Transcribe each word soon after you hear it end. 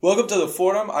Welcome to the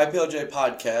Fordham IPLJ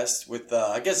podcast with,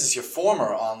 I guess it's your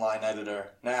former online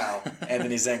editor now,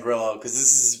 Anthony Zangrillo, because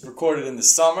this is recorded in the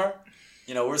summer.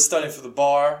 You know, we're studying for the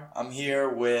bar. I'm here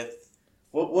with,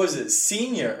 what was it,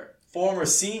 former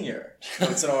senior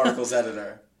Notes and Articles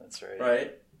editor. That's right.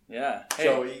 Right? Yeah. Hey,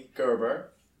 Joey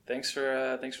Gerber. Thanks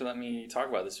for letting me talk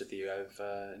about this with you. I've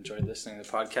enjoyed listening to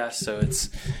the podcast, so it's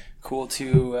cool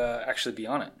to actually be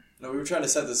on it. No, we were trying to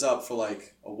set this up for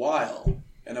like a while.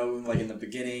 I know, like in the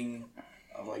beginning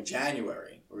of like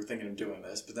January, we were thinking of doing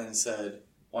this, but then it said,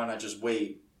 why not just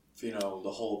wait for,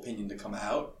 the whole opinion to come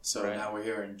out? So Right. Now we're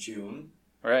here in June.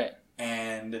 Right.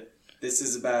 And this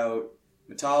is about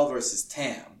Mittal versus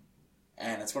Tam.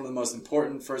 And it's one of the most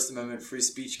important First Amendment free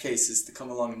speech cases to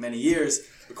come along in many years,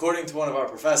 according to one of our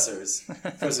professors,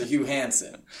 Professor Hugh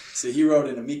Hansen. So he wrote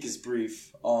an amicus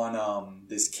brief on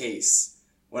this case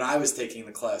when I was taking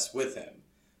the class with him.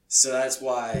 So that's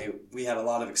why we had a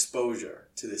lot of exposure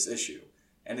to this issue.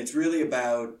 And it's really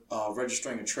about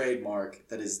registering a trademark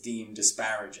that is deemed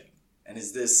disparaging. And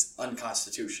is this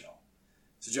unconstitutional?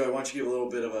 So Joey, why don't you give a little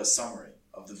bit of a summary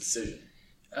of the decision?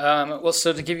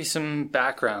 So to give you some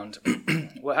background,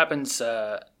 what happens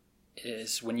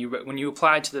is when you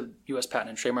apply to the U.S.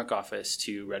 Patent and Trademark Office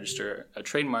to register a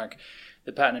trademark,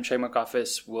 the Patent and Trademark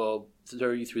Office will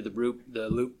throw you through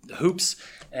the hoops,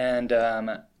 and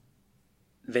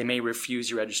they may refuse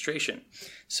your registration.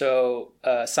 So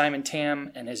Simon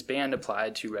Tam and his band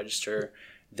applied to register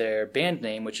their band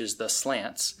name, which is The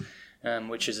Slants,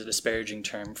 which is a disparaging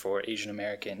term for Asian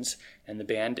Americans, and the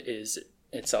band is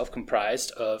itself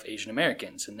comprised of Asian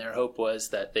Americans, and their hope was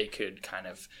that they could kind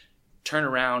of turn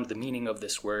around the meaning of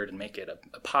this word and make it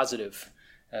a positive,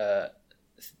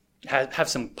 have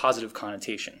some positive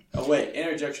connotation. Oh wait,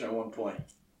 interjection at one point.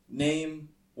 Name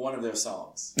one of their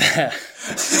songs. I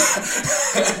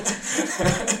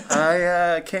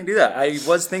can't do that. I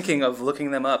was thinking of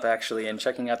looking them up actually and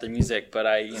checking out their music, but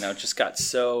I just got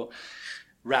so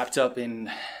wrapped up in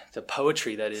the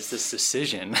poetry that is this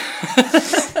decision.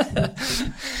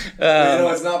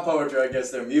 It's not poetry, I guess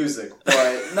they're music.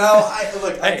 But no,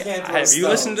 I can't do Have you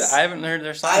listened to? I haven't heard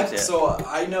their songs yet. So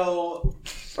I know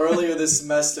earlier this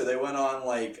semester they went on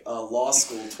like a law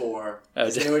school tour.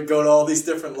 They would go to all these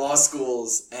different law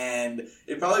schools, and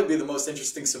it'd probably be the most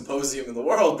interesting symposium in the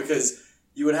world because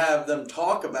you would have them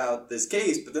talk about this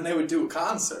case, but then they would do a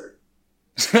concert.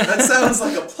 That sounds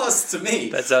like a plus to me.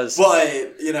 That does. But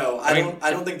I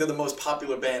don't think they're the most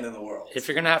popular band in the world. If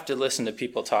you're gonna have to listen to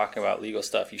people talk about legal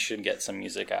stuff, you should get some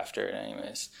music after it,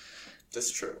 anyways. That's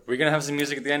true. We're gonna have some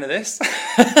music at the end of this.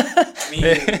 I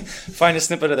mean, find a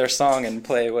snippet of their song and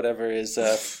play whatever is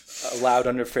allowed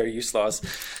under fair use laws.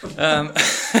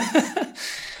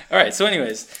 All right. So,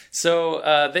 anyways,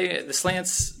 the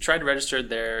Slants tried to register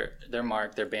their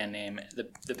mark, their band name.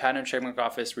 The Patent and Trademark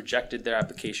Office rejected their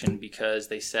application because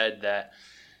they said that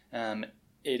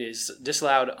it is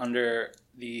disallowed under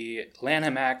the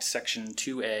Lanham Act, Section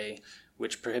 2A,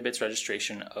 which prohibits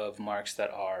registration of marks that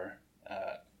are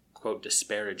quote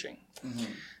disparaging.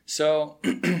 Mm-hmm. So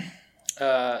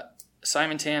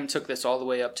Simon Tam took this all the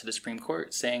way up to the Supreme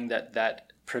Court, saying that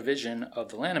provision of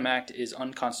the Lanham Act is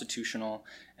unconstitutional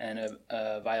and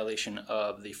a violation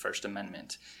of the First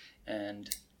Amendment. And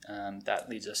that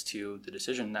leads us to the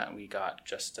decision that we got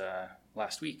just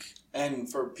last week.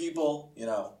 And for people,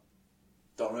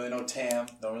 don't really know Tam,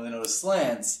 don't really know the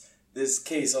Slants, this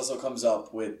case also comes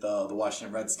up with the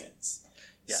Washington Redskins.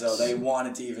 Yes. So they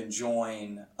wanted to even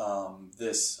join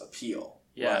this appeal.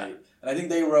 Yeah. Right? And I think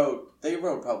they wrote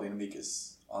probably an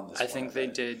amicus on this. I think they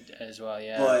did as well,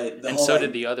 yeah. But so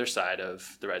did the other side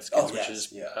of the Redskins, which is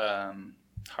yeah.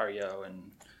 Hario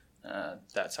and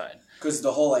that side. Because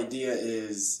the whole idea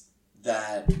is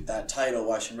that title,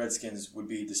 Washington Redskins, would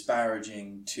be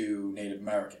disparaging to Native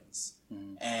Americans.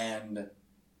 Mm-hmm. And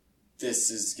this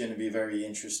is going to be a very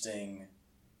interesting,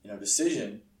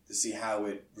 decision to see how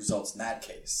it results in that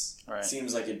case. Right. It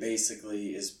seems like it basically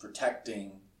is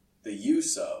protecting the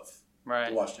use of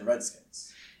the Washington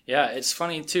Redskins. Yeah, it's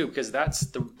funny too because that's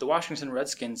the Washington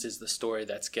Redskins is the story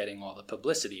that's getting all the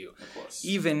publicity. Of course.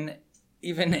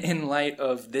 Even in light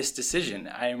of this decision,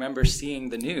 I remember seeing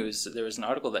the news. There was an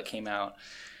article that came out,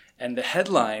 and the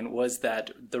headline was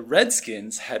that the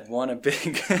Redskins had won a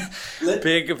big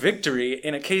victory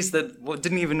in a case that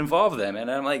didn't even involve them.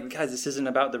 And I'm like, guys, this isn't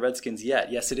about the Redskins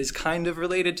yet. Yes, it is kind of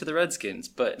related to the Redskins,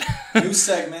 but new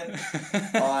segment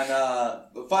on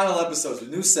the final episodes.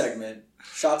 New segment,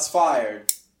 shots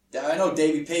fired. I know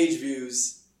Davey Page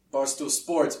views. Barstool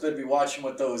Sports better be watching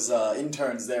what those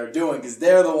interns there are doing because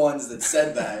they're the ones that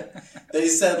said that. They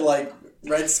said,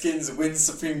 Redskins win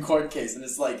Supreme Court case. And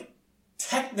it's like,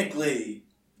 technically,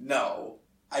 no.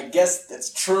 I guess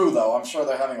that's true, though. I'm sure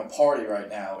they're having a party right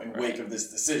now in wake of this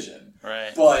decision.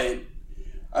 Right. But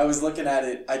I was looking at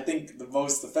it. I think the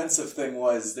most offensive thing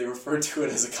was they referred to it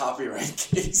as a copyright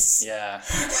case. Yeah.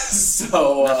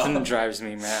 So nothing drives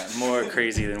me more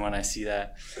crazy than when I see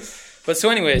that. But so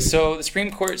anyway, so the Supreme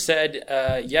Court said,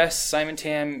 yes, Simon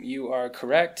Tam, you are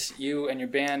correct. You and your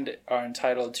band are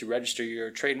entitled to register your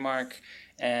trademark,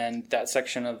 and that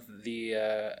section of the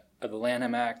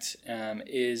Lanham Act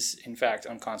is, in fact,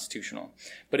 unconstitutional.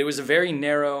 But it was a very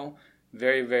narrow,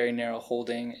 very, very narrow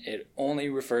holding. It only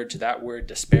referred to that word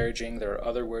disparaging. There are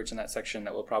other words in that section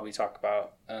that we'll probably talk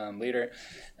about later.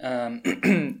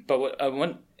 But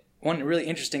one really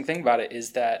interesting thing about it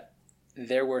is that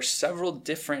there were several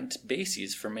different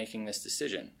bases for making this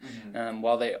decision.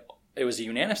 While it was a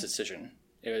unanimous decision.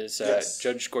 It was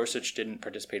Judge Gorsuch didn't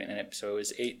participate in it, so it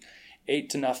was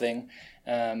 8-0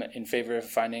 in favor of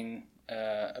finding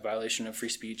a violation of free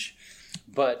speech.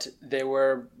 But there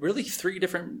were really 3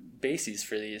 different bases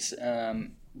for these.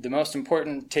 The most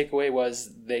important takeaway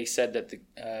was they said that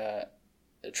the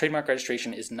trademark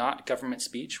registration is not government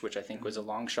speech, which I think was a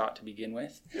long shot to begin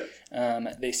with.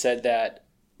 They said that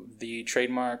the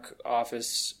trademark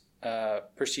office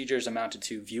procedures amounted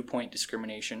to viewpoint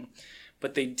discrimination,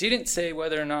 but they didn't say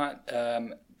whether or not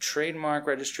trademark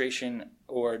registration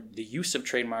or the use of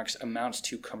trademarks amounts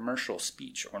to commercial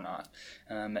speech or not.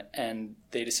 And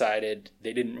they decided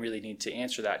they didn't really need to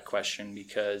answer that question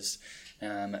because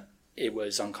it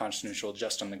was unconstitutional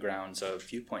just on the grounds of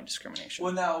viewpoint discrimination.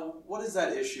 Well, now, what is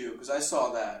that issue? Because I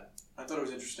saw that. I thought it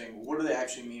was interesting. What do they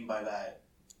actually mean by that?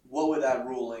 What would that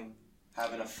ruling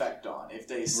have an effect on if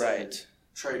they said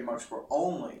trademarks were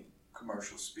only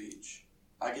commercial speech?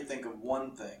 I could think of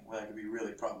one thing where that could be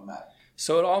really problematic.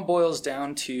 So it all boils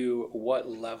down to what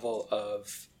level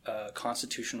of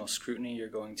constitutional scrutiny you're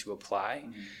going to apply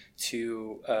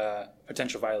to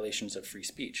potential violations of free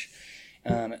speech.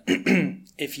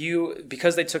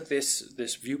 Because they took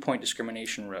this viewpoint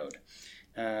discrimination road,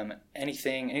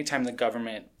 anytime the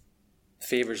government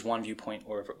favors one viewpoint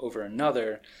over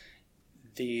another,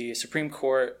 the Supreme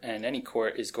Court and any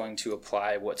court is going to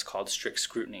apply what's called strict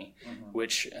scrutiny,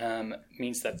 which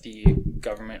means that the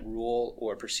government rule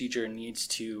or procedure needs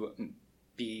to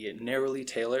be narrowly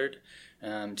tailored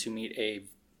to meet a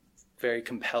very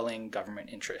compelling government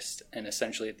interest. And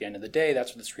essentially, at the end of the day,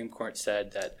 that's what the Supreme Court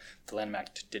said that the Lanham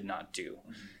Act did not do.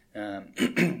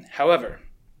 However,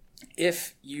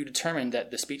 if you determine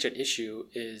that the speech at issue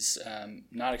is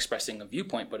not expressing a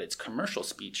viewpoint, but it's commercial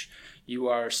speech, you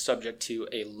are subject to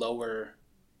a lower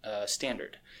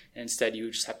standard. And instead, you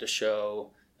just have to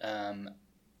show,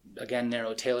 again,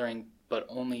 narrow tailoring, but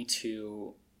only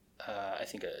to, I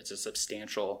think it's a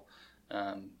substantial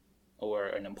or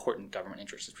an important government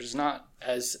interest, which is not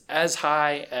as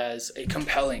high as a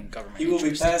compelling government interest. He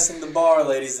will be passing the bar,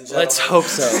 ladies and gentlemen. Let's hope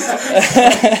so.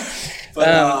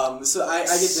 But so I get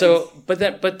so, but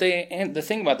the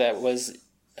thing about that was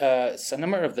a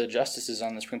number of the justices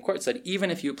on the Supreme Court said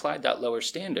even if you applied that lower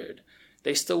standard,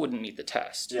 they still wouldn't meet the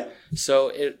test. Yeah. So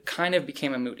it kind of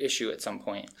became a moot issue at some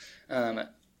point.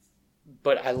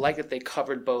 But I like that they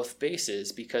covered both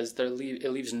bases because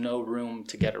it leaves no room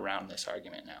to get around this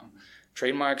argument now.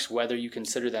 Trademarks, whether you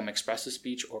consider them expressive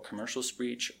speech or commercial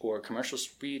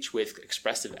speech with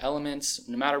expressive elements,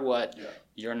 no matter what,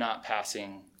 you're not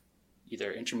passing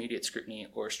either intermediate scrutiny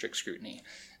or strict scrutiny.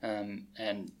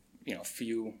 And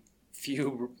few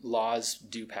laws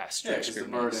do pass strict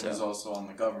scrutiny. The burden is also on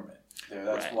the government.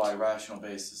 That's why rational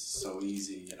basis is so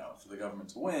easy, for the government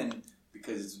to win,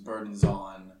 because its burden's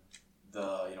on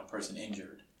the person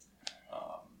injured.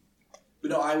 But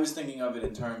no, I was thinking of it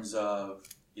in terms of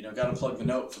got to plug the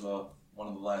note for one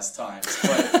of the last times.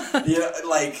 But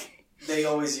they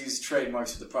always use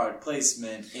trademarks for the product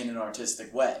placement in an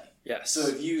artistic way. Yes. So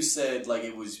if you said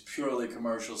it was purely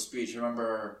commercial speech,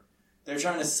 remember they're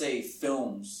trying to say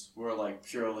films were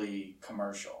purely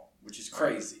commercial, which is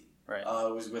crazy. Right.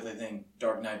 It was with I think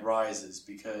Dark Knight Rises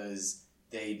because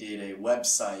they did a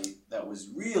website that was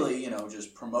really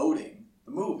just promoting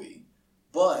the movie,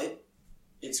 but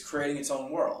it's creating its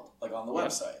own world on the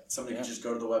website. Somebody could just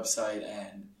go to the website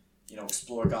and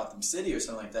explore Gotham City or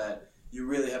something like that. You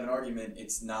really have an argument.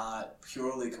 It's not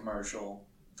purely commercial.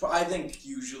 I think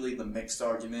usually the mixed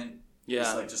argument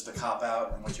is just a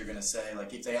cop-out and what you're going to say.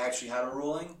 If they actually had a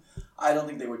ruling, I don't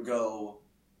think they would go,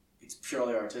 it's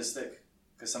purely artistic,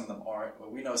 because some of them aren't.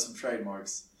 Well, we know some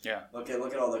trademarks. Yeah. Look at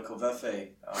all the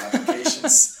Covefe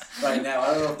applications right now. I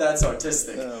don't know if that's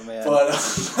artistic. Oh, man.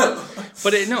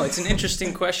 But it's an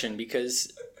interesting question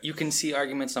because you can see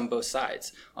arguments on both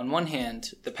sides. On one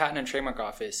hand, the Patent and Trademark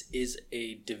Office is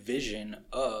a division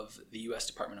of the U.S.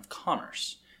 Department of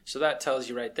Commerce. So that tells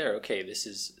you right there, okay, this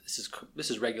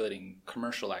is regulating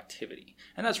commercial activity.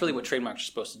 And that's really what trademarks are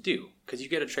supposed to do, because you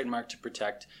get a trademark to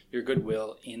protect your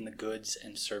goodwill in the goods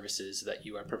and services that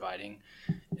you are providing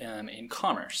in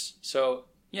commerce. So,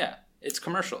 yeah, it's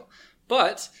commercial.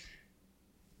 But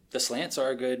the slants are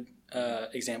a good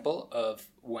example of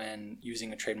when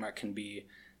using a trademark can be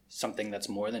something that's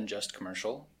more than just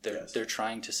commercial. They're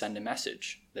trying to send a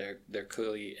message. They're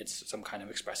clearly, it's some kind of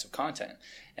expressive content.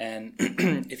 And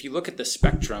if you look at the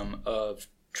spectrum of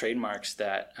trademarks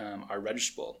that are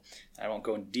registrable, I won't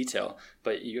go into detail,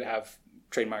 but you have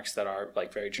trademarks that are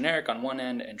like very generic on one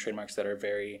end and trademarks that are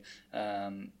very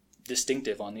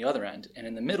distinctive on the other end. And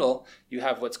in the middle, you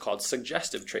have what's called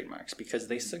suggestive trademarks, because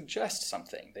they suggest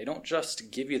something. They don't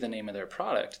just give you the name of their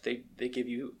product. They give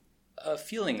you a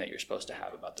feeling that you're supposed to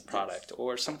have about the product,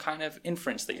 or some kind of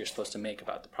inference that you're supposed to make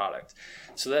about the product.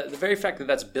 So that the very fact that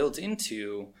that's built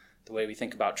into the way we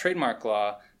think about trademark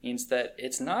law means that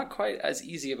it's not quite as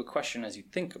easy of a question as you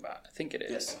think it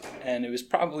is. Yes. And it was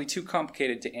probably too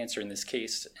complicated to answer in this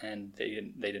case, and they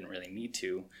didn't really need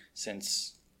to,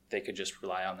 since they could just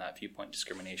rely on that viewpoint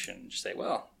discrimination and just say,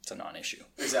 well, it's a non-issue.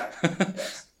 Exactly.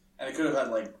 Yes. And it could have had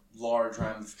like large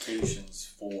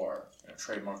ramifications for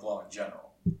trademark law in general.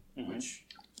 Mm-hmm. Which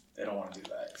they don't want to do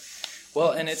that.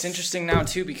 Well, and it's interesting now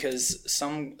too, because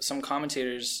some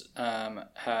commentators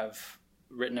have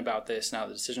written about this now.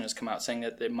 The decision has come out saying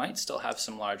that they might still have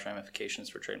some large ramifications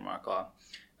for trademark law.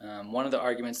 One of the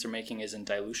arguments they're making is in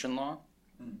dilution law,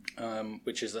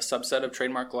 which is a subset of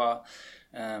trademark law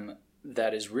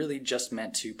that is really just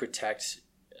meant to protect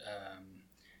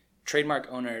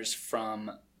trademark owners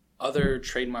from other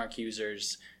trademark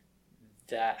users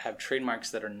that have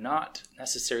trademarks that are not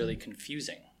necessarily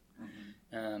confusing.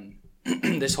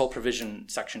 Mm-hmm. This whole provision,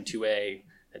 Section 2A,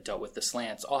 that dealt with the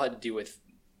slants, all had to do with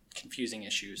confusing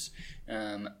issues.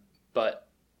 But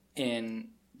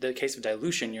in the case of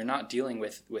dilution, you're not dealing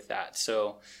with that.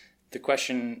 So the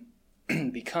question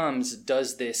becomes,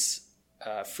 does this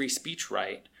free speech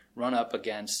right run up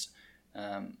against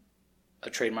a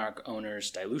trademark owner's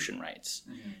dilution rights?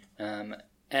 Mm-hmm.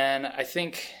 And I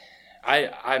think...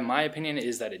 my opinion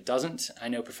is that it doesn't. I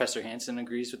know Professor Hansen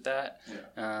agrees with that,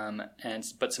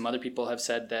 but some other people have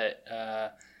said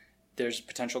that there's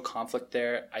potential conflict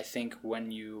there. I think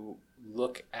when you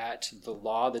look at the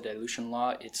law, the dilution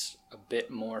law, it's a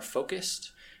bit more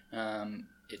focused.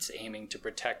 It's aiming to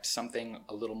protect something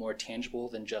a little more tangible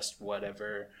than just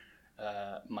whatever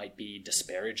might be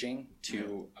disparaging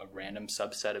to a random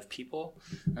subset of people.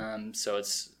 So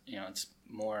it's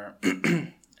more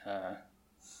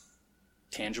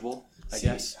tangible, I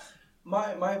guess.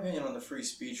 My opinion on the free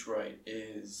speech right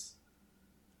is,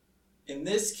 in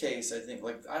this case, I think,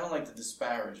 I don't like the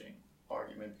disparaging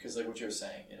argument, because like what you're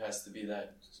saying, it has to be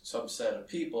that subset of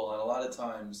people, and a lot of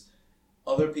times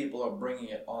other people are bringing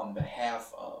it on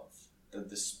behalf of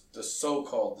the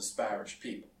so-called disparaged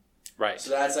people. Right. So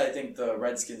that's, I think, the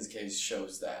Redskins case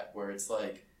shows that, where it's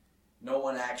like no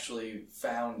one actually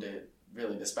found it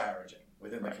really disparaging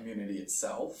within the community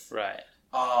itself. Right.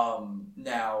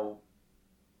 Now,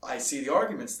 I see the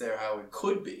arguments there how it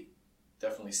could be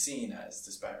definitely seen as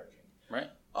disparaging. Right.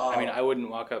 I wouldn't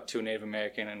walk up to a Native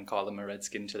American and call them a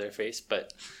redskin to their face,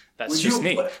 but that's just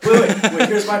me. Wait,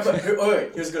 here's my question.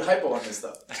 Here's a good hypo on this,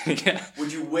 though. Yeah.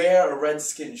 Would you wear a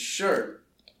redskin shirt,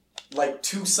 like,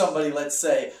 to somebody, let's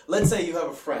say you have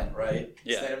a friend, right?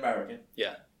 Yeah. He's Native American.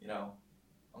 Yeah.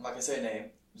 I'm not going to say a name.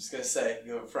 I'm just going to say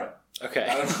you have a friend. Okay.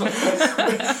 I don't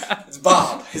know. It's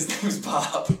Bob. His name's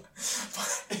Bob.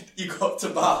 You go up to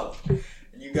Bob, and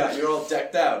you're all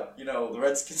decked out. The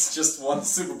Redskins just won the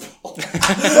Super Bowl.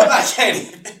 I can't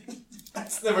even.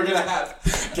 That's never gonna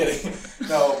happen. Kidding.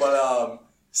 No, but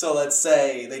so let's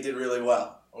say they did really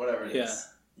well, or whatever it is.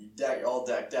 Yeah. You're all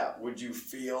decked out. Would you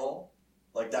feel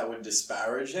like that would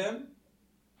disparage him?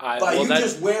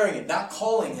 Just wearing it, not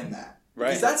calling him that. Right.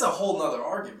 Because that's a whole nother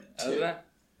argument, too.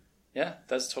 Yeah,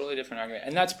 that's a totally different argument.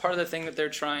 And that's part of the thing that they're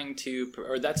trying to,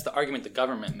 or that's the argument the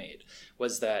government made,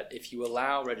 was that if you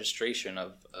allow registration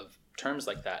of terms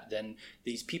like that, then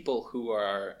these people who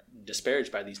are disparaged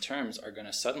by these terms are going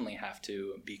to suddenly have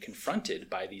to be confronted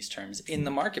by these terms in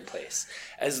the marketplace,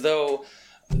 as though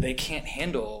they can't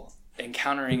handle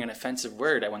encountering an offensive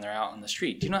word when they're out on the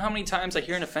street. Do you know how many times I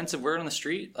hear an offensive word on the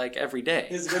street? Like, every day.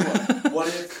 Here's a good one.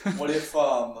 What if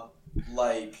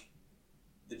like,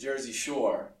 the Jersey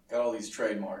Shore got all these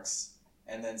trademarks,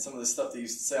 and then some of the stuff they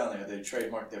used to say on there, they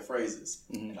trademarked their phrases.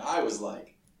 Mm-hmm. And I was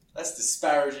like, that's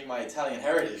disparaging my Italian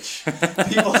heritage.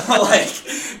 People are like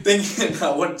thinking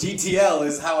what GTL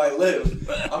is how I live.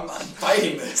 I'm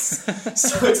fighting this.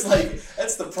 So it's like,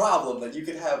 that's the problem, that you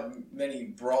could have many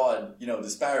broad,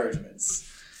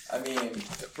 disparagements. I mean...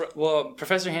 Well,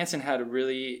 Professor Hansen had a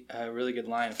really good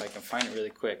line, if I can find it really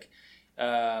quick.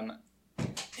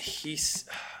 He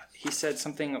said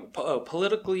something,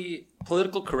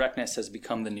 political correctness has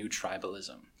become the new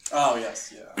tribalism. Oh,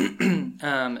 yes,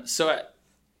 yeah.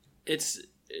 It's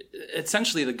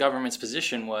essentially the government's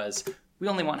position was, we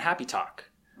only want happy talk.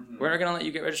 Mm-hmm. We're not going to let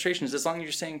you get registrations as long as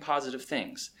you're saying positive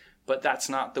things. But that's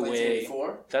not the way.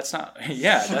 That's not.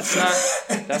 Yeah,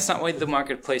 that's not why the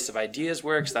marketplace of ideas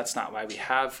works. That's not why we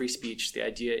have free speech. The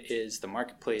idea is the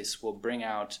marketplace will bring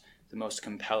out the most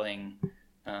compelling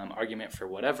argument for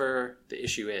whatever the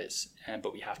issue is,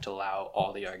 but we have to allow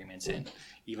all the arguments in,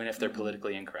 even if they're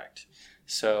politically incorrect.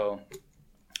 So.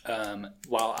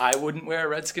 While I wouldn't wear a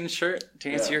Redskins shirt,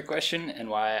 to answer your question, and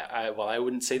while I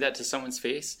wouldn't say that to someone's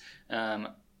face,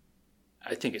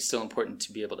 I think it's still important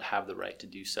to be able to have the right to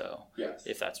do so,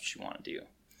 if that's what you want to do.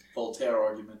 Voltaire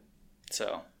argument.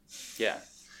 So, yeah,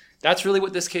 that's really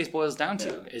what this case boils down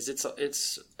to. Is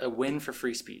it's a win for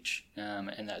free speech,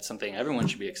 and that's something everyone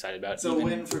should be excited about. It's a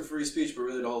win for free speech, but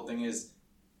really the whole thing is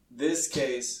this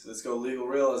case. Let's go legal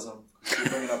realism. You're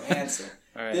bringing up Hansen.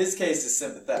 Right. This case is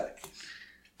sympathetic.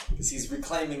 Because he's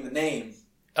reclaiming the name.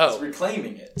 Oh. He's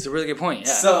reclaiming it. It's a really good point,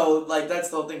 yeah. So, that's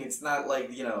the whole thing. It's not like,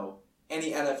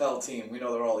 any NFL team, we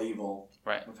know they're all evil.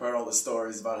 Right. We've heard all the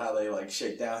stories about how they,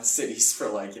 shake down cities for,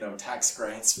 tax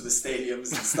grants for the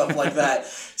stadiums and stuff like that.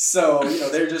 So,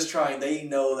 they're just trying, they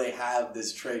know they have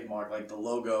this trademark. Like, the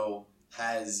logo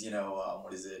has,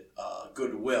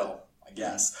 goodwill, I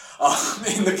guess,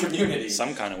 in the community.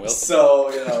 Some kind of will.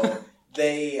 So,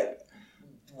 they...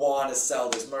 want to sell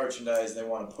this merchandise, they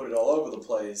want to put it all over the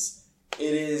place.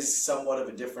 It is somewhat of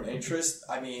a different interest.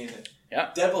 I mean,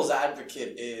 Devil's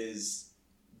Advocate is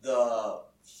the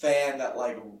fan that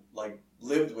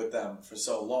lived with them for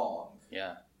so long.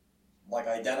 Yeah.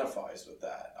 Identifies with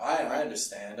that. I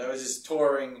understand. I was just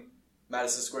touring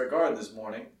Madison Square Garden this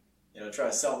morning,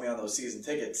 trying to sell me on those season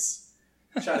tickets.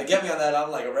 Trying to get me on that. I'm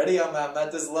already I'm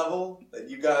at this level that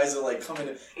you guys are coming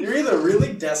to. You're either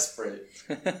really desperate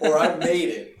or I made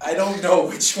it. I don't know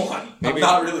which one. Maybe. I'm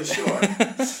not really sure.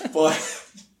 But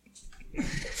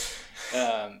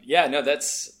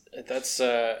that's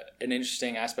an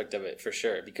interesting aspect of it for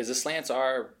sure, because the Slants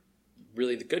are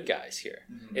really the good guys here.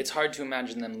 Mm-hmm. It's hard to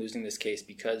imagine them losing this case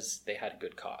because they had a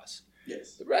good cause.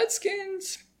 Yes. The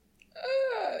Redskins,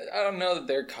 I don't know that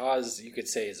their cause you could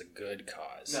say is a good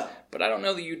cause. No. But I don't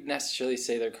know that you'd necessarily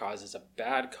say their cause is a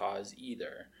bad cause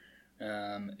either.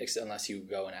 Unless you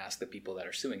go and ask the people that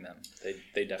are suing them.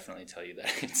 They definitely tell you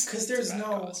that it's because there's no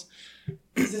cause.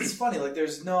 Because it's funny,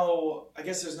 there's no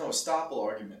estoppel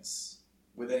arguments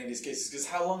with any of these cases, because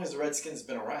how long has the Redskins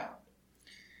been around?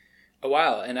 A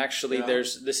while, and actually,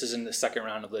 this is in the second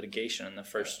round of litigation, and the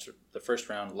first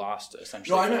round lost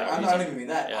essentially. No, I don't even mean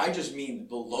that. Yeah. I just mean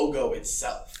the logo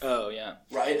itself. Oh yeah,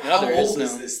 right. How old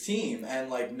is this team? And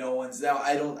no one's now.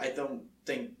 I don't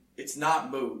think it's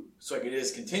not moot. So it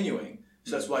is continuing.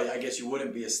 So that's why I guess you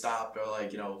wouldn't be stopped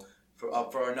or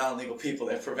for our non-legal people,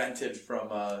 they're prevented from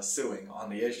suing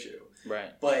on the issue.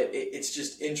 Right. But it's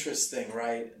just interesting,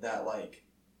 right? That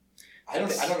I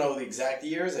don't know the exact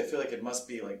years. I feel like it must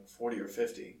be 40 or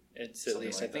 50. It's at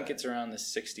least, I think it's around the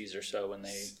 60s or so when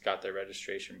they got their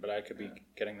registration, but I could be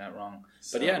getting that wrong.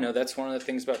 So, but that's one of the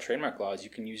things about trademark laws. You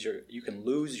can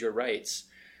lose your rights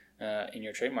in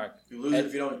your trademark. You lose it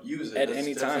if you don't use it. At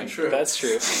any time. True. That's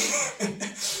true.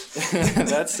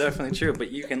 That's definitely true,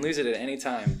 but you can lose it at any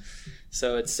time.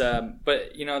 So it's,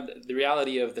 but the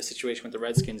reality of the situation with the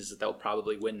Redskins is that they'll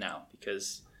probably win now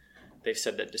because they've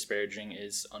said that disparaging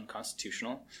is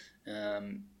unconstitutional.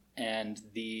 And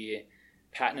the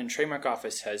Patent and Trademark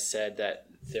Office has said that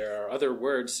there are other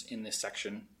words in this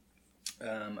section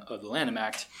of the Lanham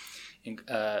Act,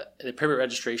 the prohibit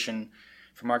registration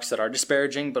for marks that are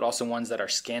disparaging, but also ones that are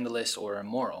scandalous or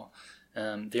immoral.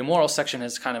 The immoral section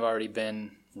has kind of already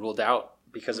been ruled out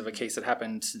because of a case that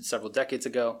happened several decades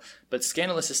ago, but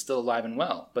scandalous is still alive and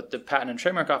well. But the Patent and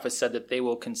Trademark Office said that they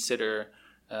will consider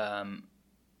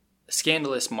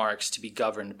scandalous marks to be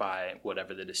governed by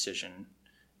whatever the decision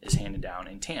is handed down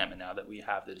in TAM. And now that we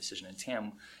have the decision in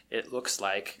TAM, it looks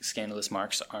like scandalous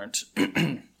marks aren't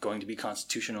going to be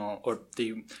constitutional, or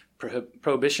the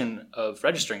prohibition of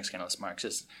registering scandalous marks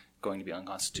is going to be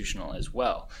unconstitutional as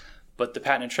well. But the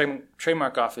Patent and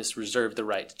Trademark Office reserved the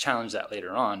right to challenge that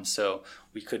later on, so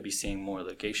we could be seeing more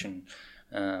litigation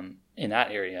in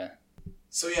that area.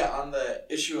 So yeah, on the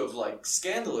issue of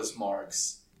scandalous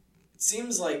marks,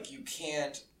 seems like you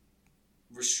can't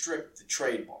restrict the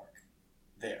trademark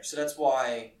there. So that's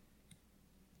why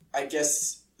I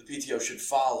guess the PTO should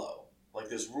follow like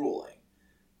this ruling.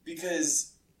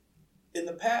 Because in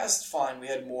the past, fine, we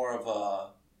had more of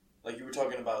a, like you were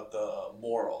talking about the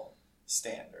moral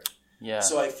standard. Yeah.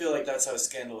 So I feel like that's how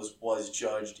Scandalous was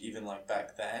judged even like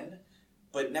back then.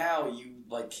 But now you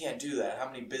like can't do that. How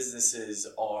many businesses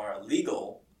are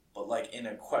legal but like in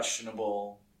a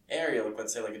questionable area, like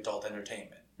let's say like adult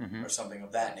entertainment or something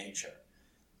of that nature?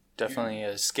 Definitely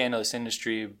a scandalous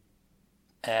industry,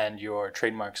 and your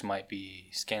trademarks might be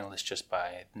scandalous just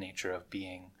by the nature of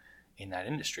being in that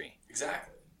industry.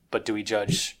 Exactly. But do we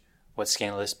judge what's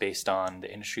scandalous based on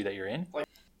the industry that you're in?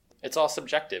 It's all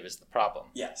subjective is the problem.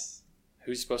 Yes.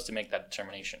 Who's supposed to make that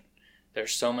determination?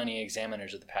 There's so many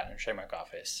examiners at the Patent and Trademark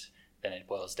Office, then it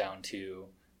boils down to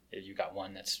you got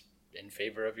one that's in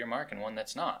favor of your mark and one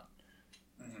that's not.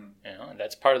 You know, and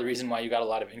that's part of the reason why you got a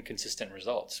lot of inconsistent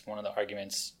results. One of the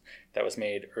arguments that was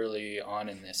made early on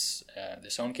in this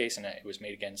own case, and it was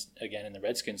made again in the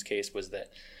Redskins case, was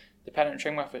that the Patent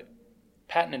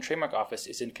and Trademark Office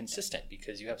is inconsistent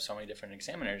because you have so many different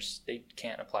examiners. They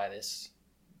can't apply this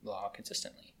law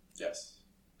consistently. Yes.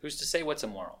 Who's to say what's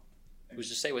immoral? Who's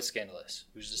to say what's scandalous?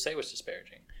 Who's to say what's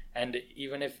disparaging? And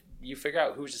even if you figure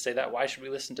out who's to say that, why should we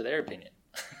listen to their opinion?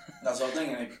 That's what I'm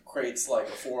thinking. It creates like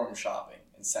a forum shopping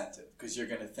incentive because you're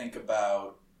going to think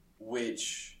about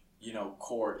which,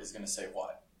 court is going to say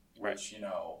what, which,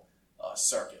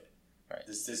 circuit. Right.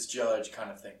 Does this judge kind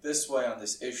of think this way on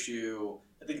this issue?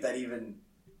 I think that even,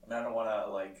 I don't want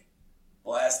to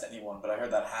blast anyone, but I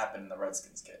heard that happen in the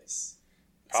Redskins case.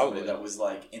 Probably. Somebody that was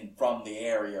from the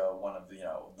area, one of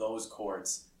those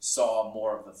courts saw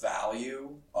more of the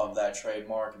value of that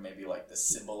trademark and maybe the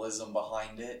symbolism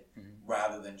behind it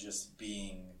rather than just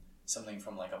being something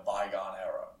from a bygone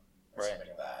era or something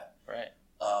like that. Right.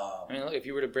 Look, if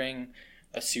you were to bring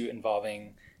a suit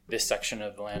involving this section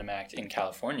of the Lanham Act in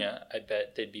California, I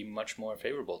bet they'd be much more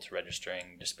favorable to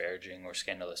registering disparaging or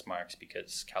scandalous marks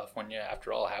because California,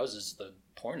 after all, houses the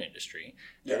porn industry.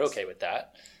 They're okay with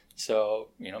that. So,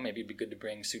 maybe it'd be good to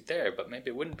bring suit there, but maybe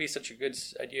it wouldn't be such a good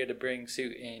idea to bring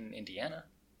suit in Indiana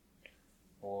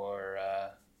or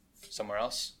somewhere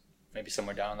else. Maybe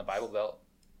somewhere down in the Bible Belt.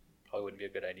 Probably wouldn't be a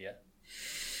good idea.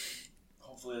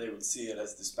 Hopefully they would see it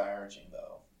as disparaging,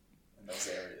 though, in those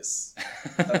areas.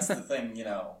 That's the thing,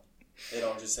 They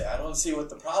don't just say, I don't see what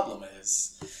the problem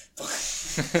is.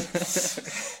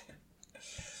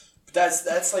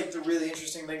 That's the really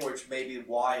interesting thing, which may be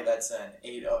why that's an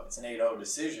 8-0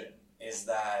 decision, is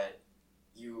that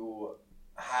you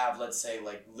have, let's say,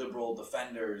 liberal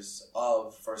defenders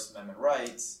of First Amendment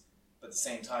rights, but at the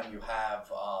same time you have,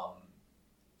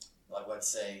 let's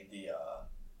say, the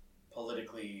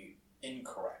politically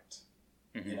incorrect,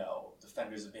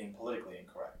 defenders of being politically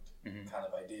incorrect kind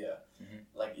of idea.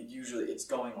 It's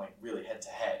going really head to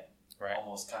head, right?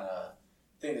 Almost kind of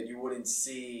thing that you wouldn't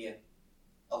see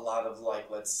a lot of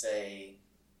let's say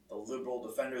the liberal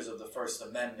defenders of the First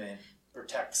Amendment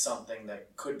protect something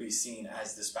that could be seen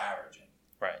as disparaging.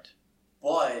 Right.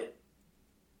 But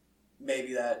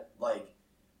maybe that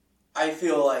I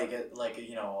feel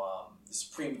the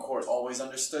Supreme Court always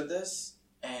understood this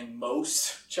and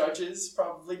most judges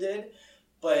probably did,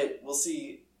 but we'll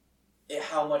see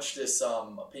how much this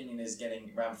opinion is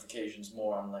getting ramifications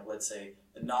more on let's say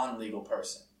the non-legal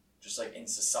person, just in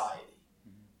society.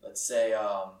 Let's say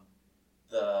what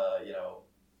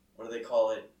do they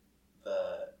call it?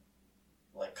 The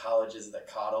colleges that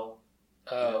coddle,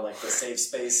 the safe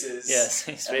spaces,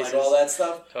 safe spaces, and all that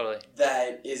stuff. Totally.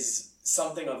 That is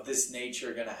something of this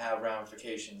nature going to have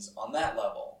ramifications on that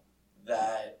level.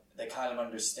 That they kind of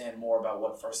understand more about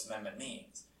what First Amendment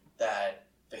means. That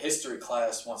the history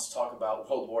class wants to talk about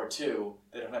World War II,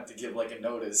 they don't have to give a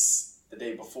notice the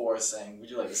day before saying, "Would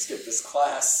you like to skip this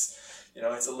class?"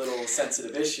 It's a little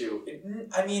sensitive issue.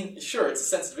 Sure, it's a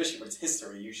sensitive issue, but it's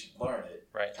history. You should learn it.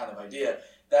 Right. Kind of idea.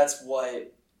 That's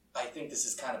what I think this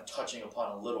is kind of touching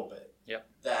upon a little bit. Yep.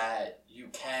 That you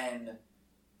can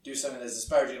do something that's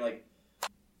disparaging.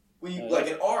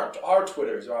 In our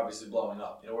Twitters are obviously blowing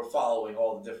up. We're following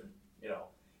all the different,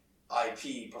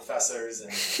 IP professors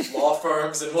and law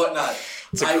firms and whatnot.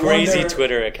 It's a crazy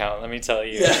Twitter account, let me tell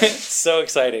you. Yeah. It's so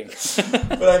exciting.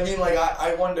 But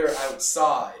I wonder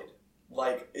outside,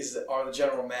 are the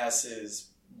general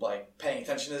masses paying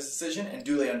attention to this decision, and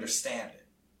do they understand it?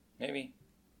 Maybe.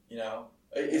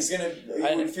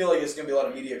 It would feel like it's gonna be a lot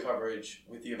of media coverage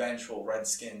with the eventual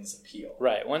Redskins appeal.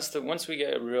 Right. Once we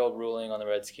get a real ruling on the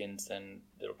Redskins, then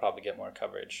it'll probably get more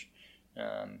coverage,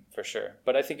 for sure.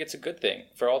 But I think it's a good thing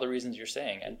for all the reasons you're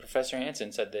saying. And Professor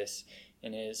Hansen said this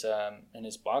in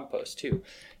his blog post too.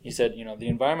 He said, the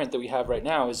environment that we have right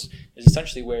now is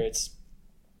essentially where it's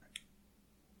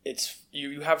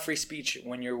you have free speech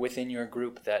when you're within your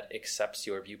group that accepts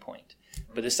your viewpoint.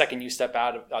 But the second you step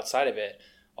outside of it,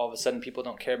 all of a sudden people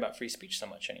don't care about free speech so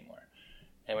much anymore.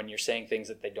 And when you're saying things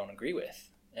that they don't agree with,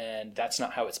 and that's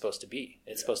not how it's supposed to be.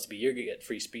 It's supposed to be you're going to get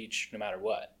free speech no matter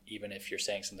what, even if you're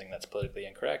saying something that's politically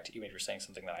incorrect, even if you're saying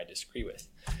something that I disagree with.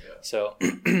 Yeah. So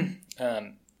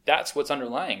that's what's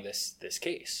underlying this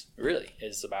case, really,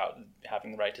 is about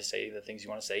having the right to say the things you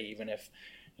want to say, even if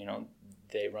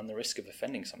they run the risk of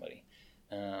offending somebody.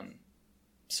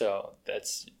 So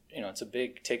that's it's a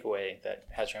big takeaway that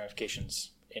has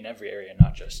ramifications in every area,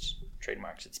 not just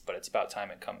trademarks. But it's about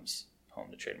time it comes home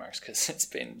to trademarks, because it's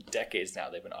been decades now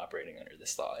they've been operating under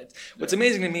this law. What's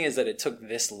amazing to me is that it took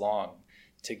this long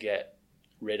to get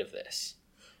rid of this.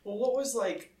 Well, what was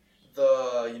like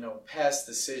the past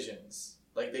decisions?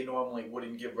 Like they normally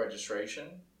wouldn't give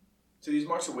registration to these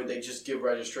marks, or would they just give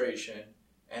registration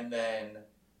and then,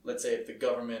 let's say if the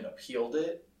government appealed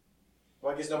it,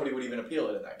 well, I guess nobody would even appeal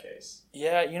it in that case.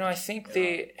 Yeah, I think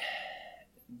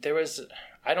there was,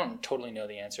 I don't totally know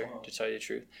the answer, to tell you the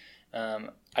truth.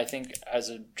 I think as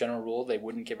a general rule, they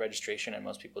wouldn't give registration, and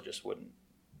most people just wouldn't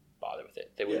bother with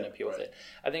it. They wouldn't appeal with it.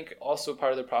 I think also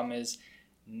part of the problem is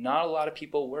not a lot of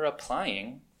people were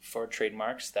applying for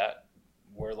trademarks that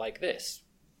were like this,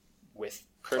 with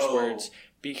curse words,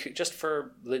 just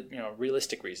for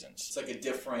realistic reasons. It's like a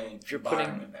different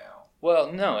environment now.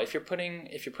 Well, no, if you're putting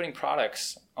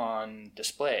products on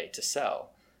display to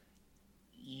sell,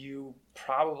 you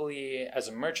probably, as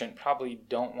a merchant, probably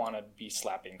don't want to be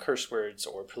slapping curse words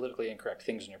or politically incorrect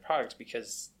things in your products,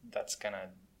 because that's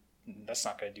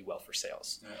not gonna do well for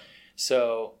sales. Yeah.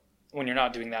 So when you're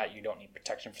not doing that, you don't need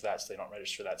protection for that, so they don't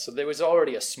register that. So there was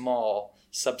already a small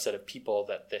subset of people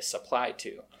that this applied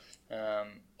to. A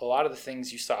lot of the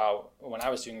things you saw when I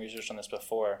was doing research on this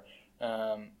before,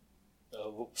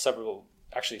 several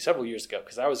years ago,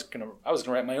 because I was gonna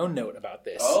write my own note about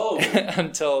this.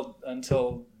 Until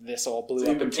this all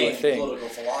blew up into a thing. Political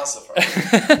philosopher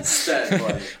instead,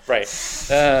 buddy. Right.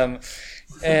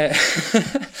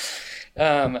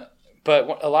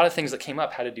 But a lot of things that came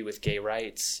up had to do with gay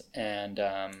rights and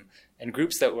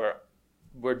groups that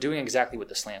were doing exactly what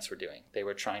the slants were doing. They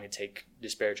were trying to take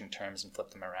disparaging terms and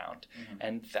flip them around,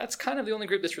 and that's kind of the only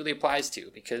group this really applies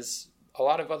to, because a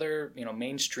lot of other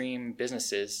mainstream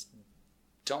businesses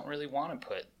don't really want to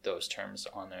put those terms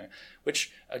on there,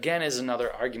 which again is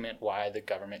another argument why the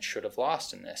government should have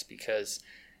lost in this, because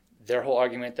their whole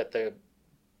argument that the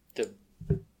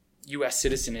U.S.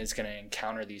 citizen is going to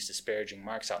encounter these disparaging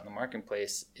marks out in the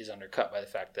marketplace is undercut by the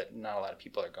fact that not a lot of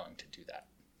people are going to do that.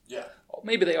 Yeah. Well,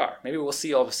 maybe they are. Maybe we'll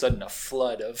see all of a sudden a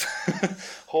flood of a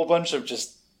whole bunch of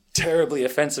just terribly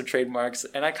offensive trademarks,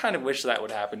 and I kind of wish that would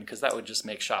happen, because that would just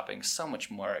make shopping so much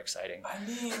more exciting. I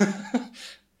mean,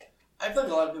 I feel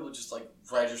like a lot of people just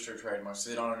register trademarks,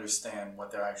 so they don't understand what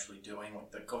they're actually doing.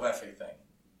 Like the Covefe thing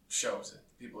shows it.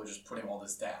 People are just putting all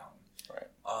this down. Right.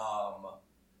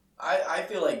 I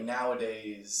feel like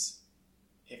nowadays,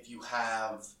 if you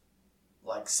have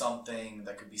something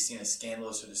that could be seen as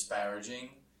scandalous or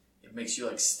disparaging, it makes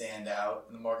you stand out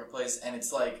in the marketplace. And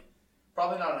it's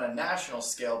probably not on a national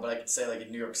scale, but I could say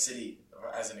in New York City,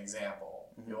 as an example,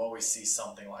 you always see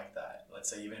something like that. Let's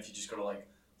say even if you just go to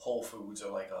Whole Foods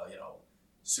or a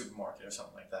supermarket or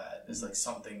something like that, there's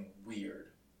something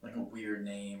weird, a weird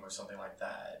name or something like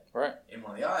that, right, in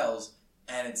one of the aisles,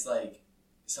 and it's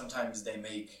sometimes they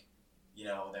make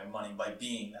their money by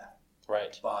being that.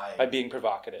 Right. By being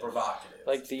provocative.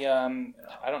 Like the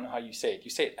I don't know how you say it. You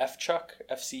say it F-Chuck,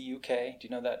 F-C-U-K. Do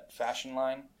you know that fashion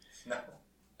line? No.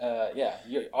 Yeah.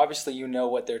 Obviously you know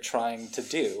what they're trying to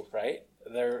do, right?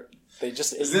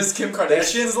 Is this Kim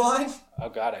Kardashian's line? Oh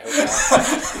God, I hope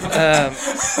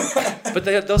not. But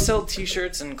they'll sell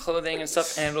T-shirts and clothing and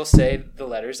stuff, and it'll say the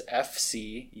letters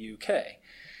F-C-U-K.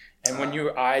 And when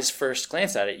your eyes first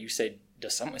glance at it, you say,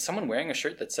 is someone wearing a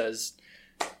shirt that says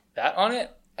that on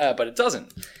it? But it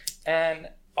doesn't. And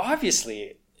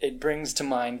obviously, it brings to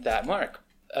mind that mark,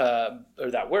 or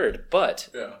that word, but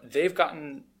they've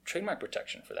gotten trademark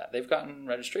protection for that. They've gotten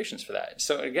registrations for that.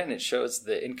 So again, it shows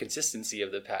the inconsistency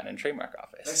of the Patent and Trademark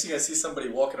Office. Next thing I see somebody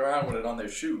walking around with it on their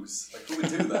shoes. Who would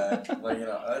do that?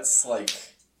 That's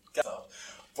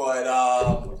But,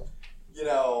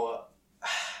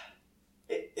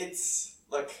 it's,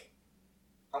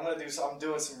 I'm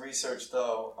doing some research,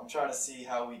 though. I'm trying to see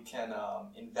how we can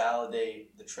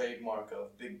invalidate the trademark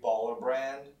of Big Baller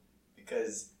Brand,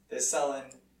 because they're selling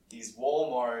these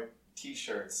Walmart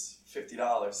T-shirts,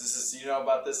 $50. You know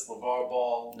about this LeVar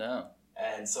Ball? No.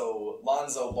 And so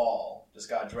Lonzo Ball just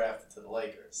got drafted to the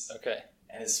Lakers. Okay.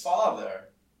 And his father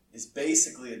is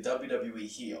basically a WWE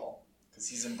heel because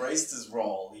he's embraced his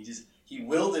role. He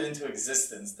willed it into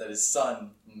existence that his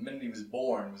son, the minute he was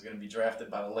born, was going to be drafted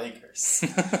by the Lakers.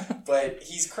 But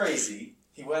he's crazy.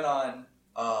 He went on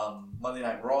Monday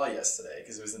Night Raw yesterday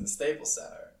because it was in the Staples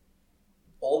Center.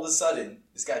 All of a sudden,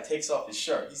 this guy takes off his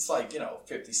shirt. He's like,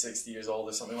 50, 60 years old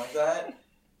or something like that.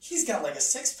 He's got like a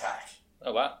six-pack.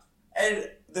 Oh, wow. And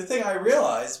the thing I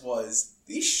realized was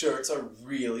these shirts are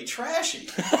really trashy.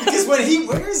 Because when he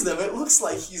wears them, it looks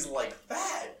like he's like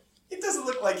fat. It doesn't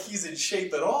look like he's in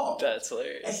shape at all. That's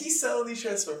hilarious. And he's selling these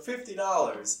shirts for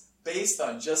 $50 based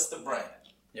on just the brand.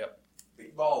 Yep.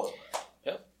 Big baller.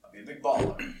 Yep. I'll be a big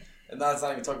baller. And now it's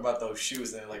not even talking about those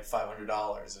shoes, and they're like $500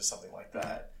 or something like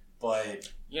that.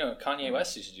 But Kanye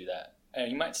West used to do that. And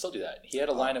he might still do that. He had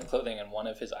a line of clothing, and one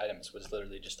of his items was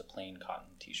literally just a plain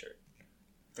cotton T-shirt.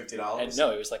 $50? And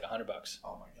no, it was like $100.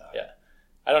 Oh my god. Yeah.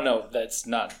 I don't know. That's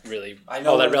not really I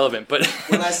know all that relevant, but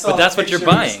when I saw but that's what you're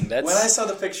buying. That's when I saw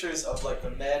the pictures of like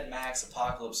the Mad Max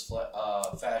Apocalypse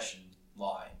fashion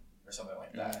line or something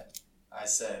like that. I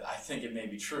said, I think it may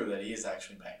be true that he is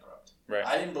actually bankrupt. Right.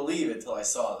 I didn't believe it till I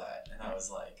saw that, and I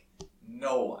was like,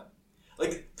 no one,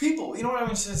 like people. You know what I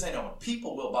mean? Since I know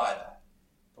people will buy that,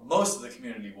 but most of the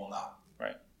community will not.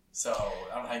 Right. So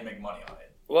I don't know how you make money on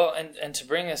it. Well, and to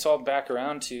bring us all back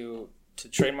around to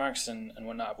trademarks and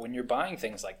whatnot, when you're buying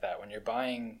things like that, when you're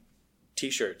buying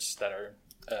T-shirts that are,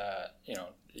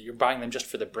 you're buying them just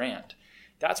for the brand,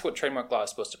 that's what trademark law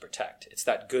is supposed to protect. It's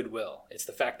that goodwill. It's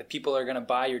the fact that people are going to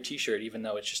buy your T-shirt even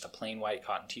though it's just a plain white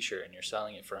cotton T-shirt and you're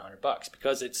selling it for $100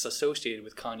 because it's associated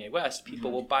with Kanye West.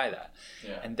 People will buy that,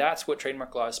 and that's what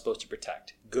trademark law is supposed to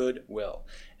protect: goodwill.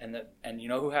 And you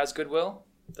know who has goodwill?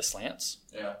 The Slants.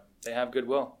 Yeah, they have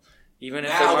goodwill. Even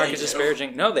if now their mark is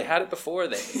disparaging. No, they had it before.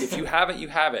 If you have it, you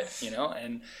have it.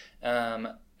 And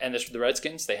the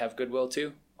Redskins, they have goodwill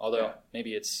too. Although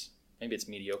maybe it's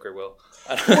mediocre will.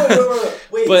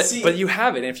 Wait, but you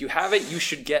have it, and if you have it, you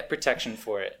should get protection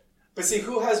for it. But see,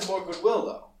 who has more goodwill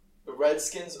though? The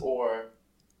Redskins or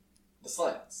the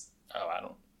Slants? Oh, I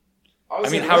don't. I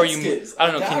mean, how are you? I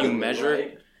don't know. Can you measure?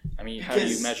 Right? I mean, how do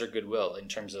you measure goodwill in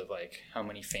terms of like how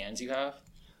many fans you have?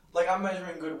 Like I'm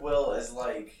measuring goodwill as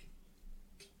like.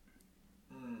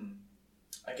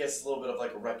 I guess a little bit of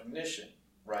like a recognition,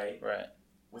 right? Right.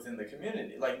 Within the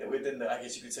community, like within the, I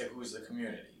guess you could say who's the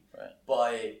community, right?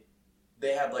 But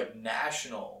they have like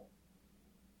national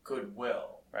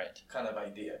goodwill, right? Kind of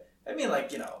idea. I mean,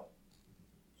 like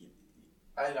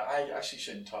I actually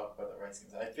shouldn't talk about the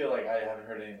Redskins. I feel like I haven't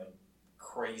heard any like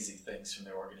crazy things from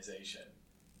their organization,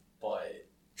 but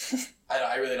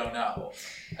I really don't know.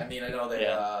 I mean, I know they,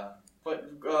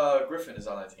 but Griffin is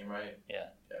on that team, right? Yeah.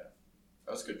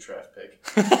 That was a good draft pick.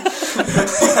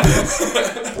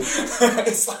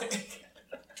 It's like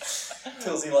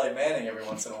kills Eli Manning every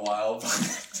once in a while.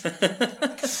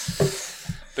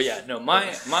 But yeah, no,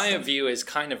 my view is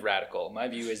kind of radical. My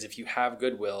view is if you have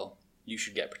goodwill, you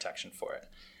should get protection for it,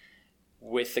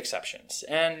 with exceptions.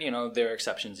 And there are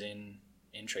exceptions in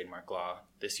trademark law.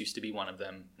 This used to be one of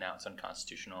them. Now it's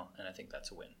unconstitutional, and I think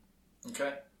that's a win.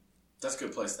 Okay, that's a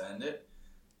good place to end it.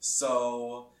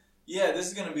 So. Yeah, this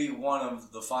is going to be one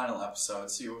of the final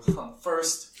episodes. So you're on the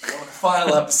first, one of the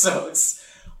final episodes.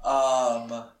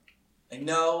 I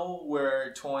know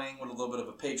we're toying with a little bit of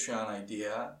a Patreon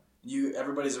idea.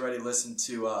 Everybody's already listened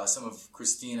to some of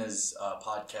Christina's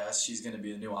podcasts. She's going to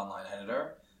be a new online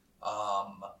editor.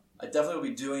 I definitely will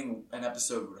be doing an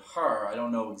episode with her. I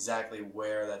don't know exactly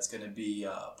where that's going to be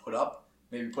put up.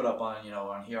 Maybe put up on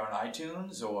on here on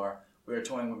iTunes, or we're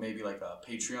toying with maybe like a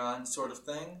Patreon sort of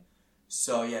thing.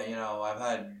 So yeah, I've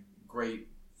had great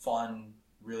fun,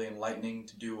 really enlightening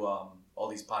to do all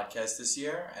these podcasts this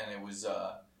year, and it was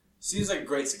seems like a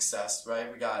great success,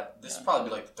 right? We got this will probably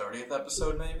be like the 30th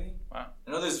episode, maybe. Wow. I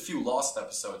know there's a few lost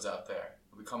episodes out there.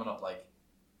 They'll be coming up like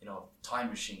time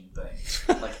machine thing.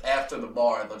 Like after the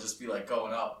bar, they'll just be like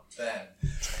going up then.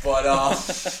 But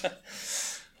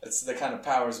it's the kind of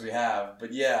powers we have.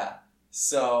 But yeah,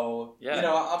 so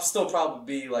I'll still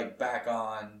probably be like back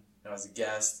on. As a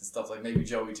guest and stuff, like maybe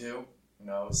Joey too. Who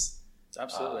knows?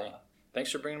 Absolutely.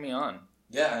 Thanks for bringing me on.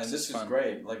 Yeah, and this was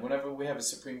great. Like whenever we have a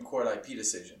Supreme Court IP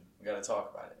decision, we got to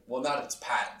talk about it. Well, not if it's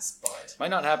patents, but might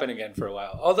not happen again for a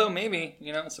while. Although maybe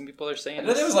some people are saying. And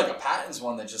then there was like a patents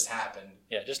one that just happened.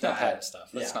 Yeah, just no patent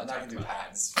stuff. Let's not do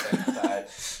patents.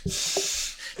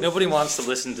 Nobody wants to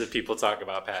listen to people talk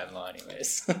about patent law,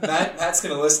 anyways. Pat's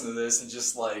gonna listen to this and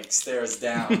just like stare us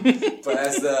down. But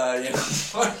as the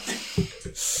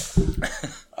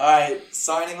All right,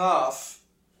 signing off.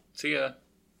 See ya.